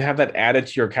added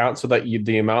to your account so that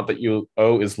the amount that you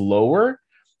owe is lower,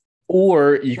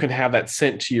 or you can have that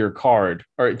sent to your card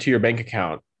or to your bank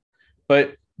account.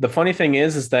 But the funny thing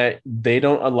is that they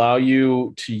don't allow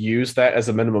you to use that as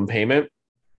a minimum payment.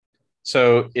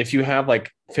 So if you have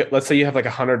like, let's say you have like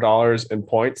 $100 in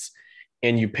points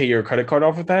and you pay your credit card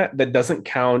off of that, that doesn't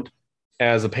count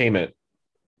as a payment.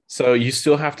 So you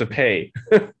still have to pay.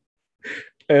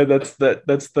 And that's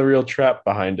the real trap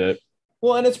behind it.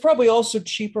 Well, and it's probably also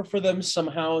cheaper for them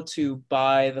somehow to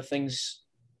buy the things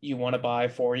you want to buy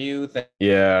for you than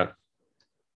Yeah.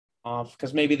 off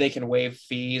because maybe they can waive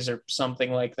fees or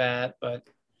something like that. But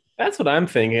That's what I'm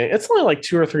thinking. It's only like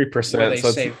 2 or where 3%, they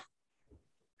so save,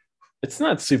 it's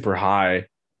not super high.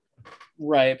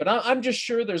 right? But I'm just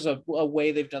sure there's a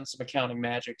way they've done some accounting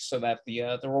magic so that the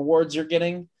rewards you're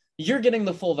getting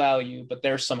the full value, but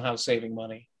they're somehow saving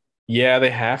money. Yeah, they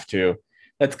have to.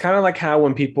 That's kind of like how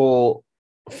when people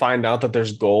find out that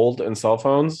there's gold in cell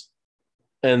phones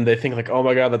and they think like, "Oh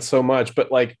my God, that's so much."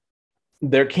 But like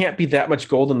there can't be that much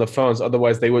gold in the phones,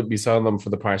 otherwise they wouldn't be selling them for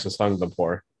the price of selling them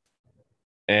for.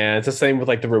 And it's the same with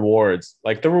like the rewards.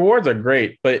 Like the rewards are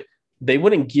great, but they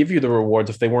wouldn't give you the rewards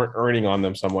if they weren't earning on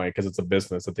them some way because it's a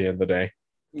business at the end of the day.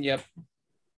 Yep.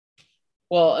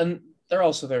 Well, and they're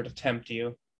also there to tempt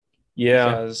you Yeah.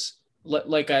 because,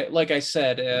 like I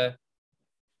said,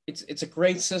 it's a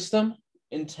great system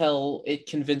until it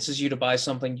convinces you to buy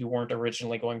something you weren't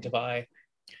originally going to buy.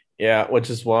 Yeah, which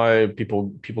is why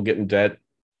people get in debt.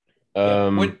 Yep.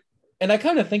 Um And I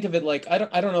kind of think of it like I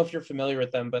don't know if you're familiar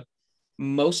with them, but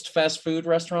most fast food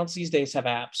restaurants these days have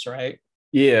apps, right?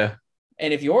 yeah.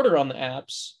 And if you order on the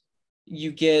apps,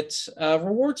 you get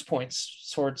rewards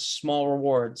points towards small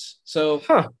rewards. So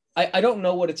Huh. I don't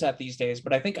know what it's at these days,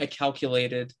 but I think I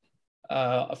calculated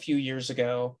a few years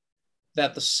ago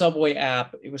that the Subway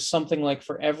app, it was something like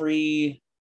for every,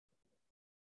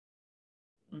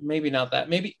 maybe not that,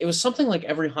 maybe it was something like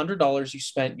every $100 you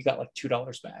spent, you got like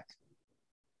 $2 back.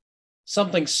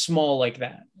 Something small like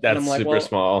that. And That's I'm like, super well,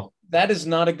 small. that is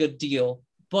not a good deal,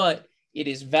 but it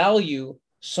is value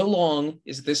so long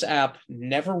as this app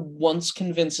never once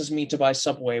convinces me to buy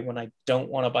Subway when I don't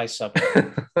want to buy Subway.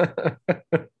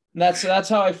 That's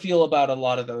how I feel about a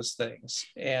lot of those things.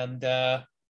 And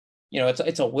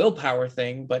it's a willpower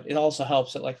thing, but it also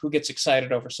helps that like who gets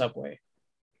excited over Subway?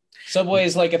 Subway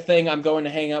is like a thing I'm going to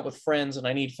hang out with friends and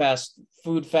I need fast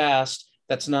food fast.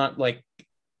 That's not like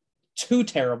too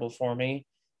terrible for me,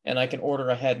 and I can order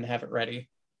ahead and have it ready.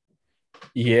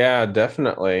 Yeah,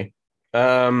 definitely.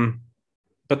 Um,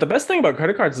 but the best thing about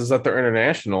credit cards is that they're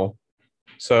international.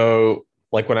 So,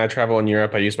 like when I travel in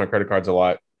Europe, I use my credit cards a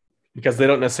lot because they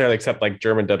don't necessarily accept like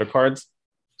German debit cards.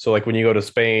 So, like when you go to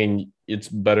Spain, it's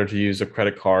better to use a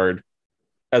credit card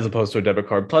as opposed to a debit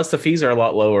card. Plus, the fees are a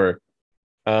lot lower.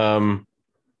 Um,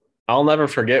 I'll never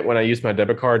forget when I used my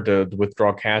debit card to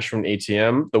withdraw cash from an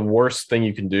ATM, the worst thing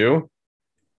you can do.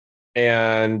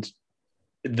 And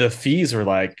the fees were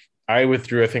like, I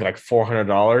withdrew, I think like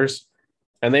 $400,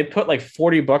 and they put like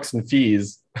 $40 in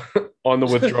fees on the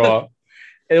withdrawal.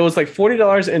 It was like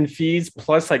 $40 in fees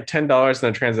plus like $10 in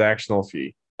a transactional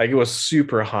fee. Like it was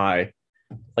super high.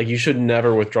 Like you should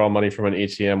never withdraw money from an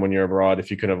ATM when you're abroad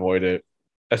if you can avoid it,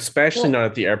 especially Well, not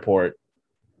at the airport.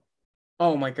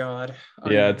 oh my god, I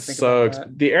didn't Yeah, even it's think about so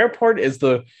that. the airport is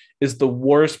the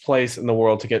worst place in the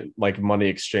world to get like money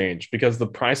exchange because the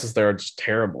prices there are just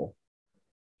terrible.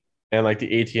 And like the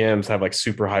ATMs have like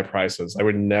super high prices. I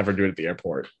would never do it at the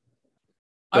airport.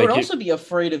 I would Like it, also be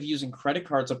afraid of using credit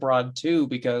cards abroad too,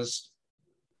 because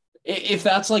if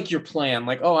that's like your plan,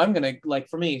 like, oh, I'm gonna like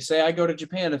for me, say I go to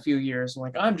Japan a few years, I'm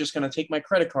like I'm just gonna take my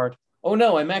credit card. Oh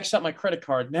no, I maxed out my credit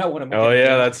card. Now what am I oh gonna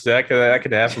yeah, do? that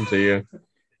could happen to you.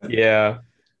 Yeah,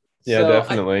 yeah, So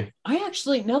definitely. I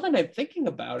actually now that I'm thinking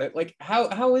about it, like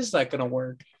how is that gonna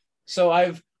work? So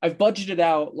I've budgeted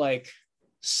out like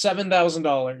 $7,000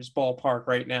 ballpark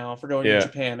right now for going to Yeah.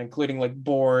 Japan, including like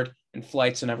board and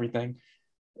flights and everything.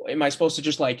 Am I supposed to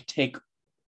just like take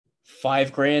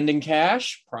 5 grand in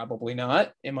cash? Probably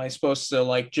not. Am I supposed to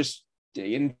like just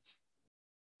in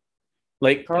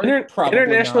Like card? Probably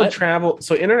international not. travel.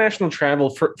 So international travel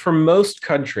for most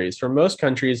countries,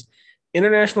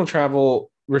 international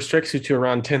travel restricts you to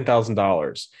around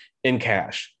 $10,000 in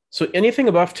cash. So anything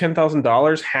above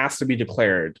 $10,000 has to be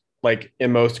declared, like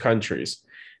in most countries.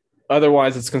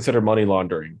 Otherwise, it's considered money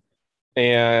laundering.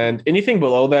 And anything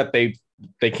below that, they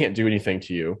can't do anything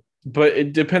to you. But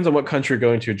it depends on what country you're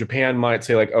going to. Japan might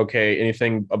say like, okay,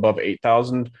 anything above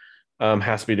 8,000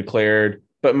 has to be declared.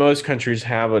 But most countries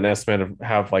have an estimate of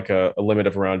have like a limit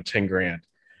of around 10 grand.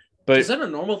 Is But that a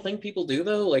normal thing people do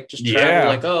though? Like just travel yeah,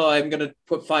 like, oh, I'm gonna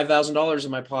put $5,000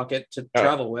 in my pocket to uh,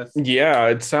 travel with. yeah,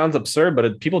 it sounds absurd,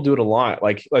 but people do it a lot.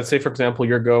 Like, let's say, for example,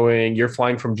 you're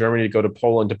flying from Germany to go to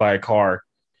Poland to buy a car,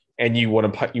 and you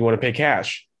want to pay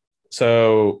cash.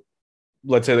 So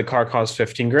let's say the car costs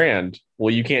 15 grand.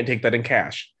 Well, you can't take that in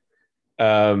cash.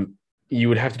 You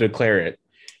would have to declare it.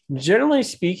 Generally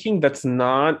speaking, that's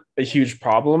not a huge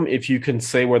problem if you can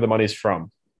say where the money's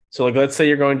from. So, like, let's say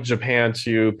you're going to Japan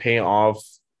to pay off,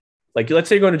 like, let's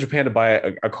say you're going to Japan to buy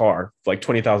a car for like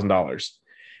 $20,000.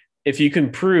 If you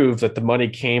can prove that the money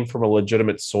came from a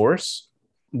legitimate source,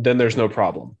 then there's no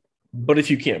problem. But if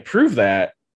you can't prove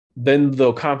that, then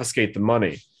they'll confiscate the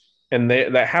money. And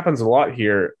that happens a lot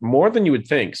here, more than you would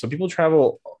think. So people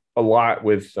travel a lot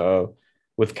with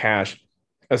cash,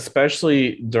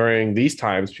 especially during these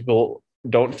times. People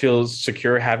don't feel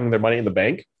secure having their money in the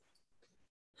bank,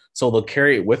 so they'll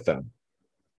carry it with them.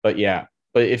 But yeah,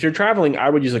 but if you're traveling, I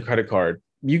would use a credit card.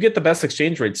 You get the best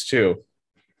exchange rates too.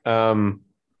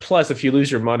 Plus, if you lose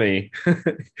your money,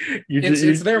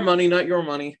 It's their money, not your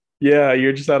money. yeah,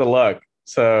 you're just out of luck.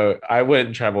 So I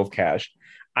wouldn't travel with cash.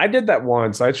 I did that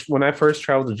once. When I first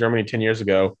traveled to Germany 10 years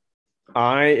ago,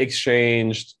 I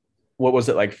exchanged, what was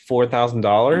it, like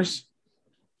 $4,000,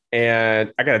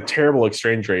 and I got a terrible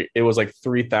exchange rate. It was like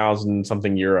 3,000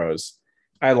 something euros.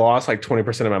 I lost like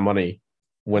 20% of my money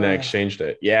when I exchanged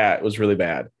it. Yeah, it was really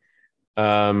bad.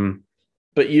 Um,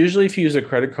 but usually if you use a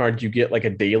credit card, you get like a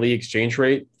daily exchange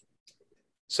rate.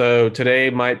 So today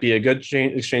might be a good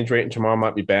exchange rate and tomorrow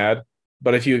might be bad.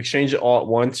 But if you exchange it all at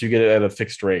once, you get it at a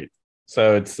fixed rate.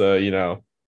 So it's,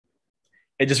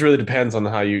 it just really depends on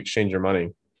how you exchange your money.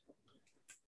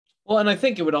 Well, and I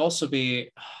think it would also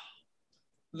be,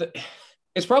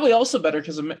 it's probably also better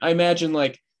because I imagine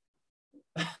like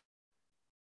go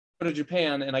to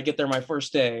Japan and I get there my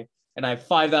first day and I have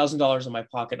 $5,000 in my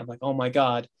pocket. I'm like, oh my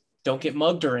God, don't get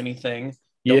mugged or anything.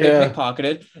 Don't get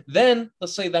pickpocketed. Then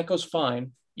let's say that goes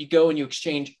fine. You go and you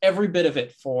exchange every bit of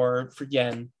it for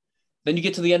yen. Then you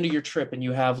get to the end of your trip and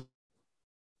you have,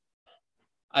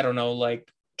 I don't know, like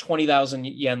 20,000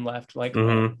 yen left. Like,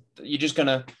 you're just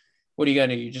gonna, what are you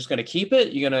gonna do? You're just gonna keep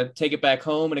it? You're gonna take it back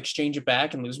home and exchange it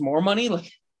back and lose more money?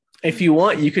 Like, if you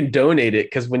want, you can donate it,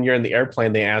 because when you're in the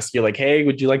airplane, they ask you like, "Hey,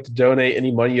 would you like to donate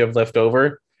any money you have left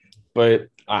over?" But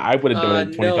I would have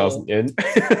donated 20,000 yen.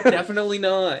 Definitely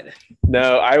not.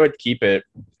 No, I would keep it.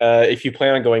 If you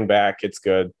plan on going back, it's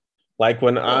good. Like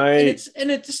when and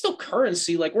it's still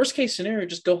currency. Like, worst case scenario,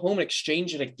 just go home and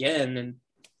exchange it again, and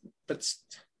that's.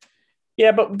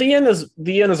 Yeah, but the yen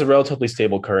is a relatively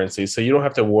stable currency, so you don't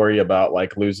have to worry about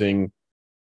like losing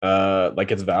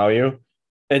like its value.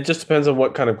 It just depends on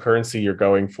what kind of currency you're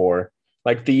going for.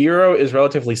 Like the euro is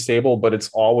relatively stable, but it's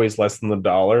always less than the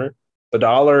dollar. The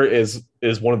dollar is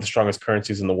one of the strongest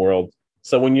currencies in the world.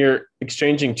 So when you're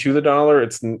exchanging to the dollar,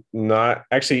 it's not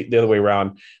actually the other way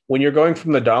around. When you're going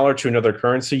from the dollar to another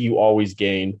currency, you always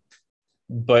gain.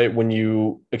 But when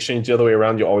you exchange the other way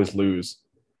around, you always lose.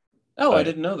 Oh, I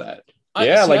didn't know that.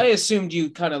 Yeah, I assumed you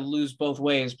kind of lose both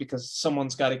ways because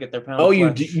someone's got to get their pound. Oh,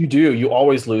 you do. You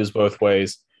always lose both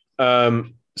ways.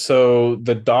 So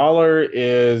the dollar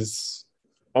is.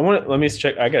 Let me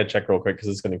check. I gotta check real quick because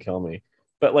it's gonna kill me.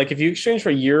 But like, if you exchange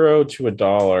from euro to a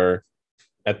dollar,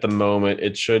 at the moment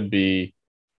it should be,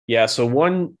 yeah. So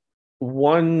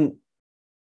one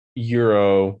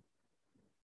euro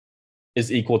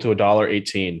is equal to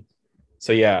 $1.18.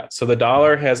 So yeah. So the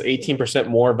dollar has 18%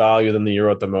 more value than the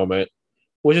euro at the moment,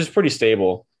 which is pretty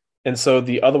stable. And so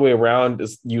the other way around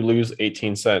is you lose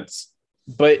 18 cents.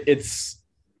 But it's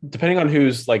depending on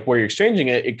who's like where you're exchanging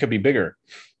it, it could be bigger.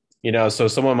 So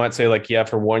someone might say like, yeah,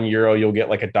 for 1 euro, you'll get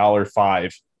like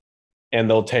 $1.05, and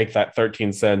they'll take that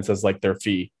 13 cents as like their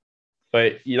fee.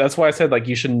 But that's why I said like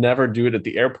you should never do it at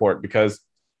the airport, because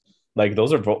like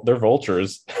those are they're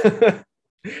vultures.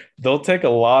 They'll take a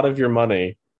lot of your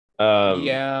money.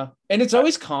 Yeah, and it's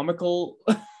always comical.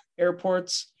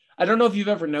 Airports. I don't know if you've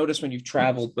ever noticed when you've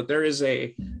traveled, but there is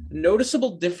a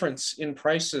noticeable difference in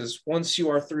prices once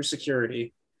you are through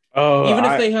security. Oh, even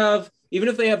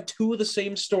if they have two of the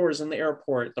same stores in the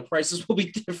airport, the prices will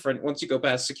be different once you go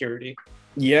past security.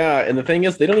 Yeah, and the thing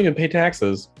is, they don't even pay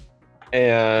taxes.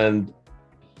 And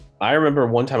I remember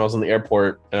one time I was in the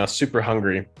airport and I was super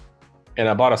hungry, and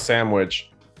I bought a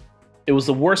sandwich. It was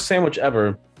the worst sandwich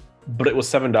ever, but it was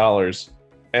 $7,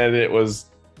 and it was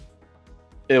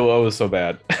so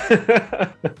bad.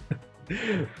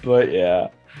 But yeah.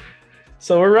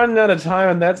 So we're running out of time,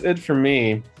 and that's it for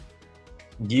me.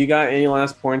 Do you got any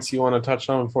last points you want to touch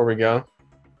on before we go?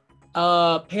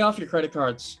 Pay off your credit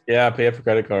cards. Yeah, pay off your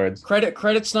credit cards.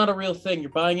 Credit's not a real thing.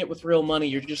 You're buying it with real money.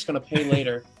 You're just gonna pay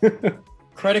later.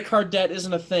 Credit card debt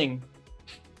isn't a thing.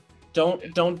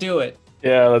 Don't do it.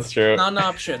 Yeah, that's true. It's not an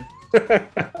option.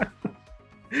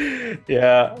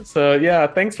 Yeah. So yeah,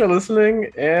 thanks for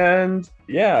listening, and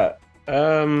yeah,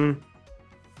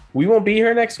 we won't be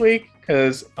here next week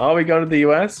because I'll be going to the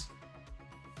US,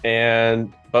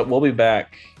 but we'll be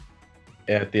back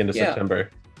at the end of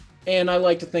September. And I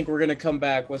like to think we're going to come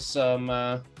back with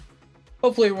some.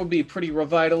 Hopefully, we'll be pretty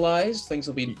revitalized. Things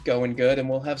will be going good, and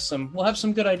we'll have some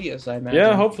good ideas. I Yeah,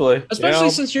 imagine. hopefully. Especially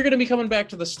since you're going to be coming back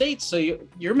to the States, so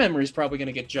your memory's probably going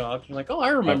to get jogged. You're like, oh, I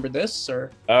remember this,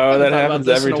 or I Oh, haven't that thought about happens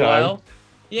this in every a time. while.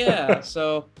 Yeah,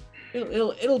 so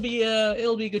it'll be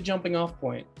a good jumping off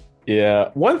point. Yeah.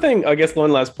 One thing, I guess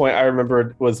one last point I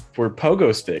remembered was for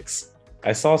pogo sticks.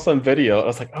 I saw some video. I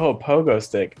was like, oh, pogo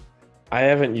stick. I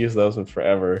haven't used those in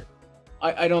forever.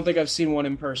 I don't think I've seen one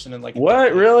in person in like a What?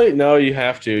 decade. Really? No, you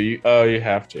have to. You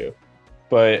have to.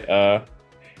 But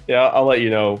yeah, I'll let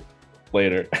you know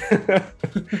later.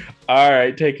 All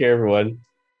right, take care, everyone.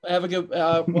 Have a good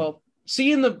see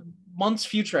you in the month's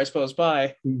future, I suppose.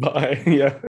 Bye. Bye.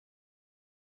 Yeah.